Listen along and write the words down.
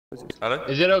Hello?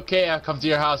 Is it okay I come to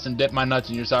your house and dip my nuts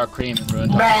in your sour cream and ruin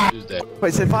Taco Tuesday?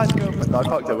 Wait, so if I had a girlfriend and I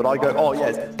fucked her, would I go, oh yeah,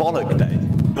 it's bollock day?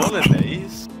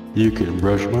 Bolognese? You can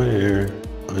brush my hair,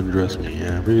 undress me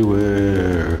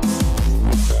everywhere.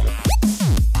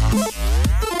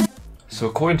 So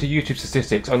according to YouTube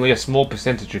statistics, only a small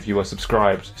percentage of you are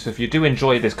subscribed. So if you do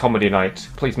enjoy this comedy night,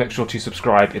 please make sure to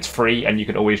subscribe. It's free and you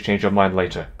can always change your mind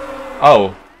later.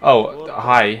 Oh,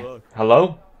 hi.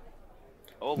 Hello?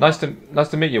 Nice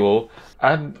to meet you all.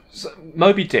 So,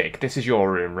 Moby Dick, this is your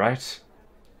room, right?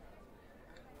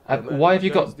 Why have you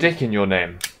got Dick in your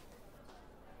name?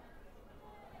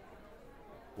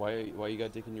 Why you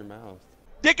got dick in your mouth?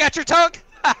 Dick at your tongue!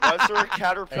 Why is there a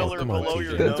caterpillar below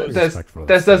your nose?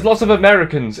 There's lots of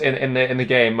Americans in the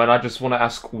game, and I just want to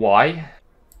ask why.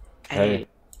 Hey.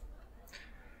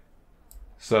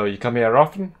 So you come here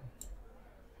often?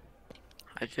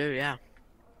 I do, yeah.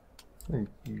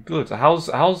 Good. How's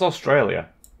Australia?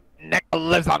 Nick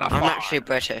lives on a farm. I'm actually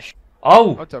British.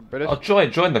 Oh, What's up, British? I'll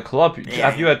join the club. Yeah.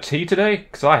 Have you had tea today?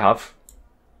 Because I have.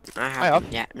 I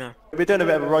haven't yet, no. We're doing a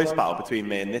bit of a roast battle between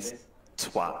me and this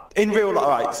twat. In real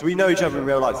life, right, so we know each other in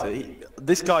real life, so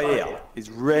this guy here is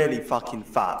really fucking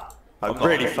fat. Like,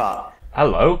 really fat.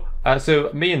 Hello.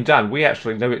 So me and Dan, we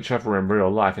actually know each other in real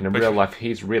life, and in real life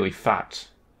he's really fat.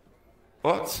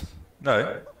 What?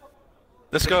 No.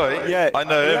 This guy? Yeah, I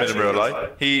know him in real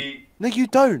life. No, you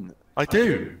don't. I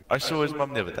do. I saw his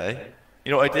mum the other day.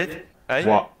 You know what I did? Hey?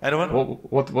 What? Anyone?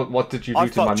 What did you do I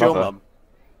to my fucked your mother? mum.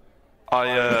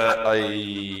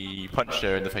 I punched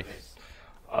her in the face.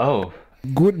 Oh.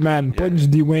 Good man, punch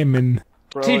the women.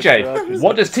 Bro, TJ,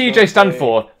 what does TJ stand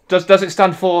for? Does it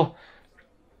stand for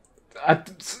a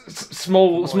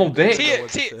small dick?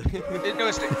 No,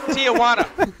 it's Tijuana.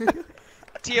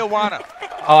 Tijuana.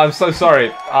 Oh, I'm so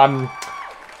sorry.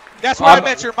 That's where I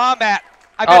met your mom at.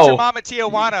 I met your mom at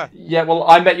Tijuana. Yeah, well,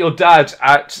 I met your dad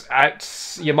at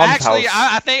your mum's Actually,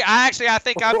 house. I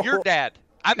think I'm your dad.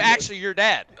 I'm actually your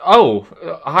dad. Oh,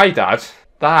 hi, Dad.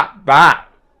 That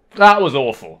was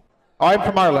awful. I'm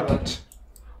from Ireland.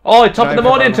 Oh, top of the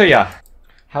morning to ya.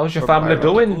 How's your family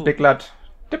doing, big lad?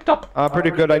 Tip top.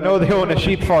 Pretty good. I know they own a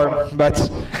sheep farm, but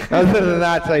other than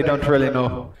that, I don't really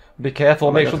know. Be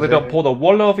careful. Make sure they don't pull the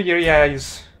wool over your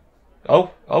eyes.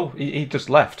 Oh, he just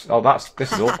left. Oh,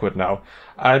 this is awkward now.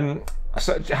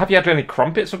 So have you had any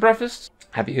crumpets for breakfast?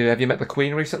 Have you met the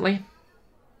Queen recently?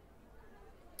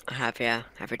 I have, yeah,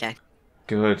 every day.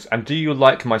 Good. And do you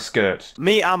like my skirt?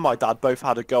 Me and my dad both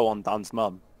had a go on Dan's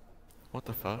mum. What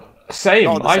the fuck? Same.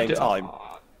 Not at the same time.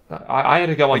 I had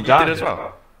to go on You Dan. did as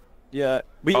well? Yeah.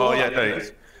 No.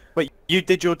 Wait, you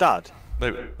did your dad?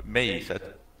 No, me, he said.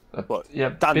 What? Yeah,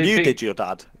 Dan, you did your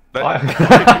dad? No.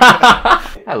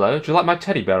 Hello. Do you like my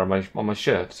teddy bear on my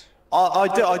shirt? I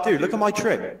do. Look at my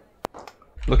trim.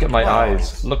 Look at my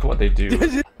eyes. Look at what they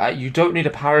do. You don't need a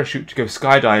parachute to go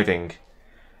skydiving.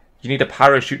 You need a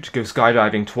parachute to go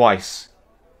skydiving twice.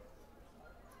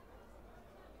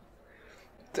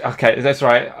 Okay, that's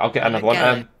right. I'll get another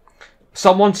one.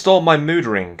 Someone stole my mood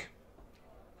ring.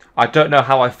 I don't know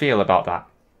how I feel about that.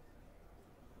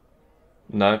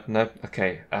 No,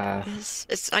 okay. I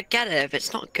get it if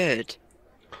it's not good.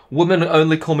 Women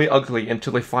only call me ugly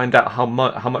until they find out how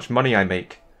much money I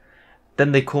make.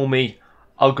 Then they call me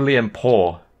ugly and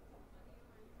poor.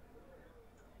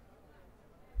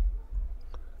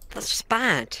 That's just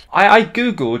bad. I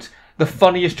googled the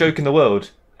funniest joke in the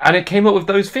world, and it came up with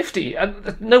those 50,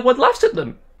 and no one laughs at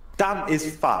them. Dan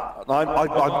is fat.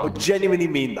 I genuinely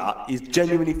mean that. He's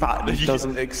genuinely fat and he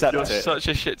doesn't accept You're it. such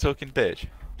a shit-talking bitch.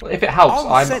 Well, if it helps, Oh,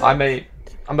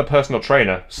 I'm a personal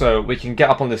trainer, so we can get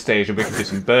up on the stage and we can do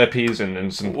some burpees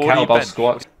and some What do you kettlebell bench?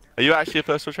 squats. Are you actually a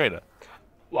personal trainer?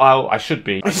 Well, I should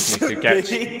be. I just need to get.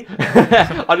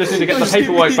 I just need to get the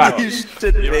paperwork back. You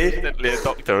should You're be. definitely a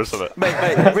doctor or something.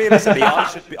 Mate, realistically,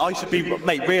 I should be.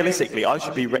 Mate, realistically, I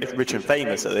should be rich and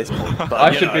famous at this point. But,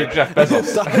 I should be Jeff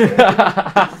Bezos.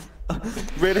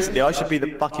 Realistically, I should be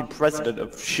the fucking president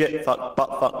of shit fuck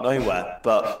nowhere.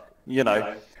 But you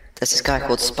know. There's this guy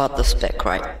called Spud the Spick,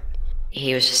 right?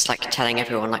 He was just like telling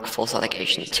everyone like false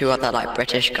allegations. Two other like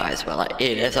British guys were like,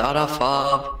 he lives on a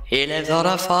farm. He lives on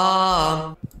a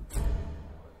farm.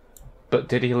 But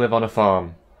did he live on a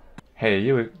farm? Hey,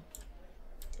 are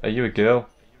you a girl?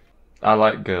 I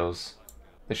like girls.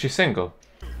 Is she single?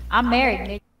 I'm married,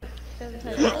 Nick. Do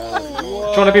you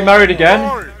want to be married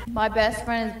again? My best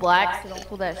friend is black, so don't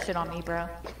pull that shit on me, bro.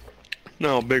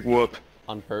 No, big whoop.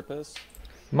 On purpose?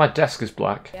 My desk is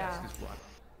black. Yeah.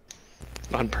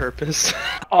 On purpose?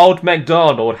 Old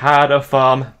MacDonald had a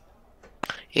farm.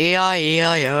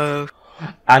 E-I-E-I-O.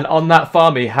 And on that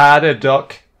farm he had a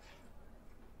duck.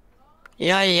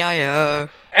 E-I-E-I-O.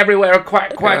 Everywhere a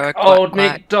quack quack. Quack, Old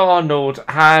quack. MacDonald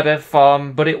had a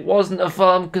farm, but it wasn't a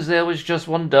farm because there was just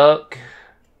one duck.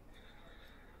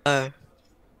 Oh.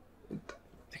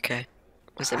 Okay.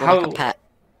 Was it more like a pet?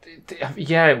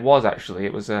 Yeah, it was actually.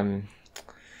 It was yeah,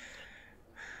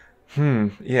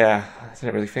 I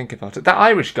didn't really think about it. That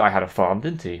Irish guy had a farm,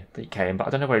 didn't he? That he came, but I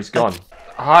don't know where he's gone.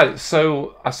 Hi,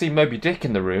 so I see Moby Dick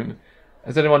in the room.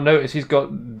 Has anyone noticed he's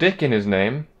got Dick in his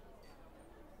name?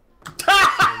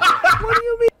 What do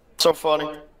you mean? So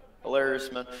funny. Hilarious,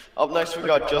 man. Up next we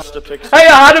got Just a Pixel. Hey,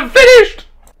 I hadn't finished!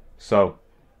 So,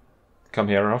 come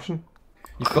here often.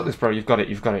 You've got this, bro. You've got it.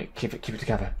 You've got it. Keep it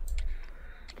together.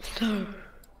 No.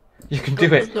 You can do it.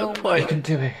 There's no point. You can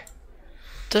do it.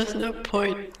 There's no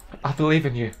point. I believe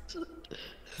in you.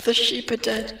 The sheep are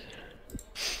dead.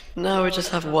 Now we just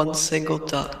have one single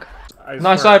duck.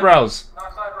 Nice eyebrows.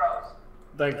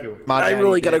 Thank you. I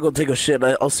really gotta go take a shit.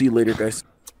 I'll see you later, guys.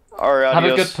 Alright, Have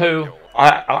a good poo.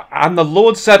 And the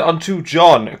Lord said unto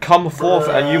John, come forth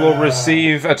and you will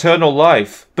receive eternal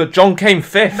life. But John came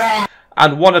fifth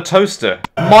and won a toaster.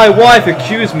 My wife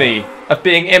accused me of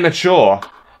being immature.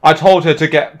 I told her to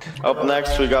get... Up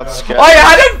next we got Sketch. I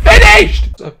hadn't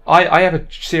finished! I have a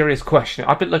serious question.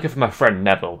 I've been looking for my friend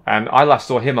Neville, and I last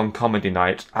saw him on Comedy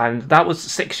Night, and that was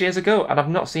 6 years ago, and I've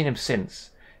not seen him since.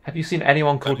 Have you seen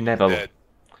anyone called Neville?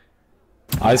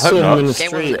 I saw him in the Game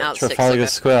street wasn't at out 6 Trafalgar ago.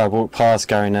 Square. I walked past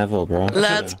Gary Neville, bro.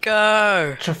 Let's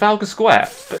go! Trafalgar Square?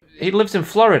 But he lives in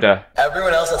Florida.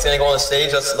 Everyone else that's gonna go on the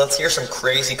stage, let's hear some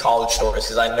crazy college stories,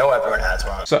 because I know everyone has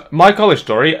one. So, my college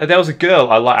story, there was a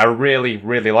girl I really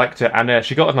liked her, and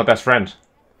she got with my best friend.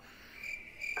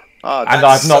 Oh, And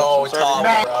that's I've not... so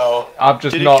tough, bro. I've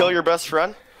just Did not... you kill your best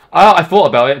friend? I thought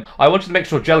about it. I wanted to make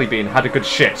sure Jellybean had a good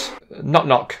shit. Knock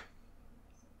knock.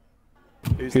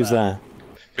 Who's there?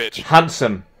 Bitch.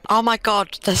 Handsome. Oh my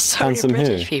god, there's so Handsome many who?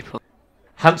 British people.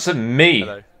 Handsome me.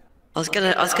 I was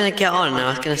gonna get on and I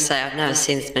was gonna say I've never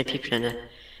seen so many people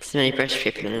so many British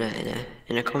people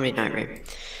in a comedy night room.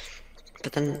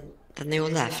 But then they all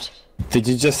left. Did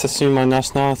you just assume my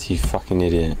nationality, you fucking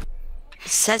idiot? It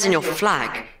says in your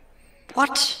flag.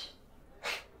 What?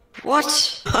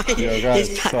 What? Yo, guys,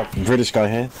 what's up? British guy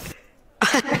here.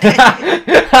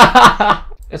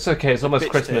 It's okay, it's almost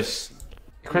Bitch Christmas.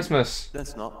 Christmas.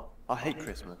 That's not. I hate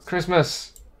Christmas.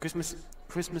 Christmas.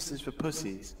 Christmas is for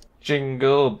pussies.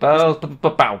 Jingle bells.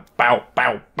 Bow, bow, bow,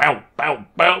 bow, bow,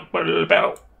 bow, bow,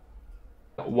 bow.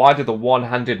 Why did the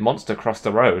one-handed monster cross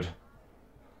the road?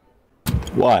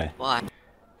 Why? Why?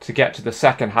 To get to the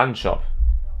second-hand shop.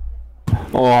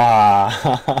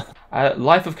 Wow.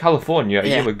 Life of California, are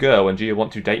Yeah. you a girl and do you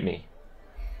want to date me?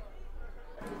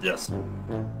 Yes.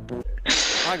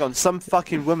 Hang on, some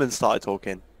fucking woman started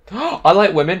talking. I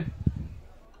like women.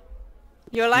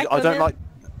 You like I don't women? like.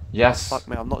 Yes. Fuck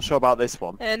me, I'm not sure about this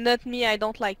one. Not me, I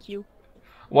don't like you.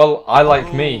 Well, I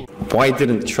like me. Why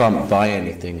didn't Trump buy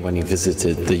anything when he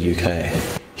visited the UK?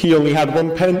 He only had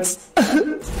 1 pence.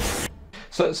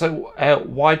 So,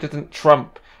 why didn't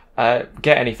Trump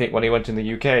get anything when he went in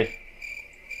the UK?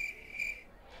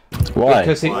 Why?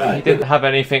 Because he didn't have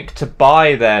anything to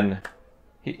buy then.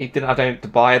 He didn't have anything to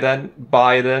buy then.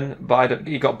 Biden.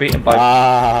 He got beaten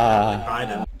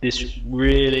by. This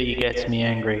really gets me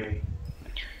angry.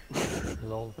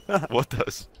 What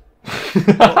does?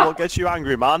 what gets you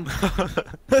angry, man?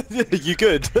 You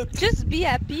good? Just be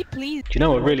happy, please. Do you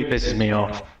know what really pisses me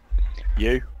off?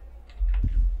 You.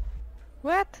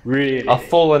 What? Really I've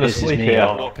fallen pisses asleep me here.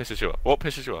 off. What pisses you off? What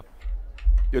pisses you off?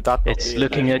 Your dad. It's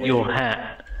looking at your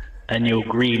hat and your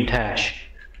green tash.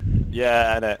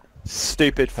 Yeah, innit.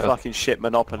 Stupid fucking shit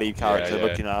Monopoly character yeah.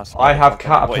 looking ass. I have What is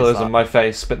caterpillars that? on my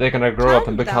face, but they're gonna grow up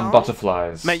and become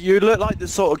butterflies. Mate, you look like the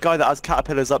sort of guy that has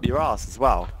caterpillars up your ass as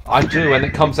well. I do, and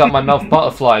it comes out my mouth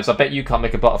butterflies. I bet you can't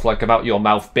make a butterfly come out your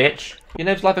mouth, bitch. Your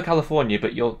name's Life of California,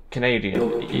 but you're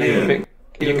Canadian. You're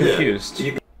confused.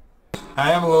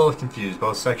 I am a little confused,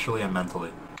 both sexually and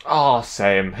mentally. Oh,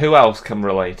 same. Who else can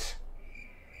relate?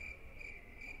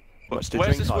 What's the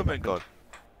Where's drink this type? woman gone?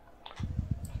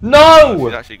 No!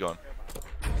 She's actually gone.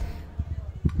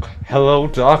 Hello,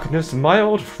 darkness, my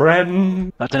old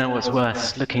friend. I don't know what's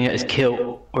worse, looking at his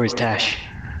kilt or his tash.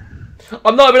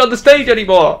 I'm not even on the stage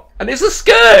anymore, and it's a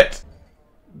skirt!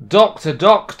 Doctor,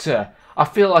 doctor, I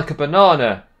feel like a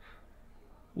banana.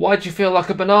 Why do you feel like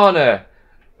a banana?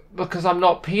 Because I'm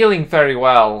not peeling very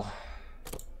well.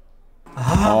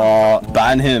 Oh,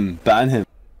 ban him. I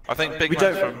think Big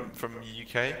Man's from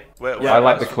UK. Where I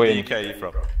like the from Queen. The UK are you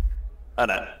from? I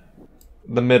know.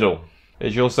 The middle.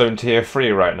 Is your zone tier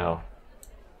 3 right now?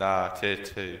 Nah, tier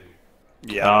 2.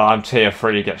 Yeah. Oh, I'm tier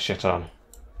 3, get shit on.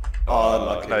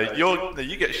 Oh, No,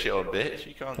 you get shit on, bitch.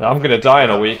 You can't. I'm gonna die in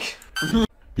a week.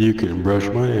 You can brush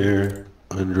my hair,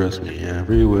 undress me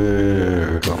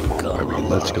everywhere. Come on, baby,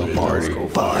 let's go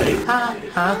party.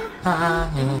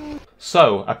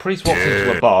 So, a priest walks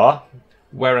into a bar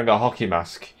wearing a hockey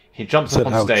mask. He jumps up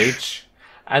on Ouch. stage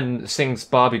and sings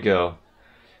Barbie Girl.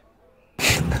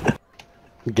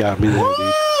 Got me there,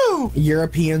 dude.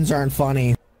 Europeans aren't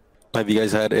funny. Have you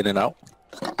guys had In-N-Out?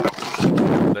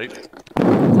 Nope.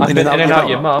 I've been in and out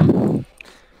your mum.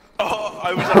 Oh,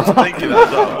 I was just thinking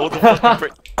that. All the fucking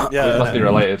It must be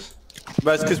related.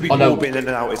 That's because we've Oh, no. all been in and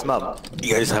out his mum.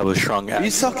 You guys have a strong Are you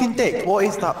accent. sucking dick? What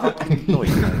is that fucking noise?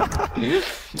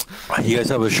 You guys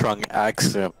have a strong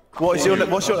accent. What's your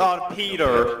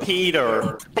Peter?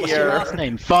 What's your last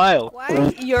name? File.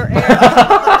 Why your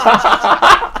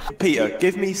air? Peter,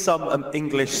 give me some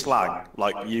English slang,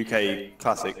 like UK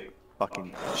classic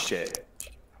fucking shit.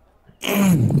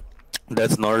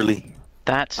 That's gnarly.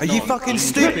 That's Are you not fucking English.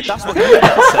 stupid? That's what you meant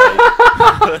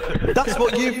to say. That's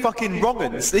what you fucking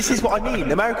wrong'uns. This is what I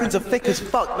mean. Americans are thick as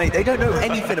fuck, mate. They don't know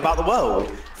anything about the world.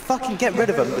 Fucking get rid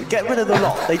of them. Get rid of the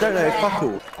lot. They don't know fuck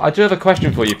all. I do have a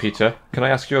question for you, Peter. Can I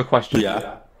ask you a question?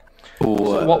 Yeah.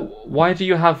 So why do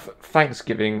you have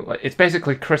Thanksgiving? Like, it's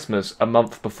basically Christmas a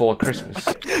month before Christmas.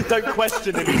 Don't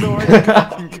question him. He's already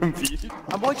fucking confused.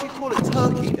 And why do you call it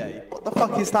Turkey Day? What the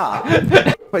fuck is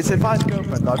that? Wait, so if I had a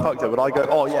girlfriend and I fucked her, would I go,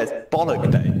 oh yeah, it's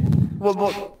Bollock Day?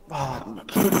 What? Oh.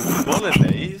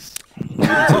 Bolognese?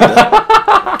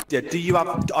 Yeah, do you have,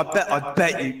 I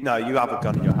bet you, no, you have a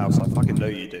gun in your house, I fucking know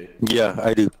you do. Yeah,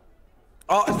 I do.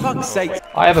 Oh, for fuck's sake.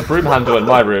 I have a broom handle in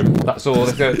my room. That's all.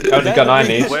 That's the only gun I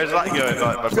need. Where's that going,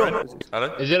 like, my friend?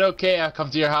 Hello? Is it okay I come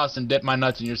to your house and dip my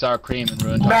nuts in your sour cream and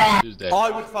ruin Tuesday? I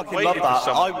would fucking love Waiting for that.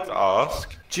 someone to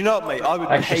ask. Do you know what, mate? I would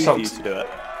Extra pay salt. you to do it.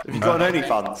 Have you got an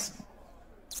OnlyFans?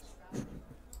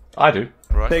 I do.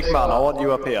 Right. Big man, I want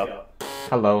you up here.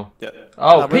 Hello. Yeah.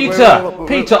 Oh, No, wait, Peter! wait, wait,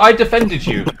 Peter, I defended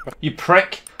you. You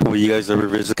prick. Will you guys ever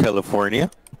visit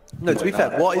California? No, to be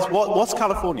fair, what's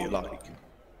California like?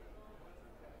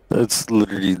 That's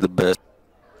literally the best.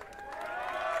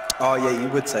 Oh yeah, you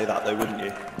would say that though, wouldn't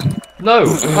you? No,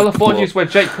 California's where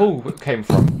Jake Paul came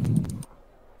from.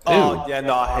 Oh yeah,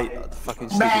 no, I hate that fucking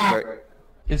stupid prick.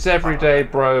 It's every day,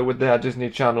 bro, with their Disney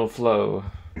Channel flow.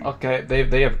 Okay,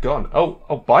 they have gone.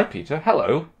 Oh, bye, Peter.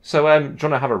 Hello. So, do you want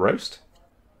to have a roast?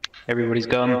 Everybody's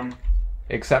gone.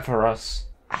 Except for us.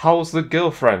 How's the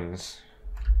girlfriends?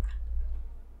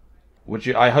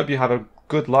 I hope you have a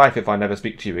good life if I never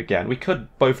speak to you again. We could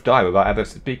both die without ever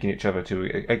speaking each other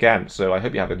to again, so I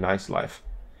hope you have a nice life.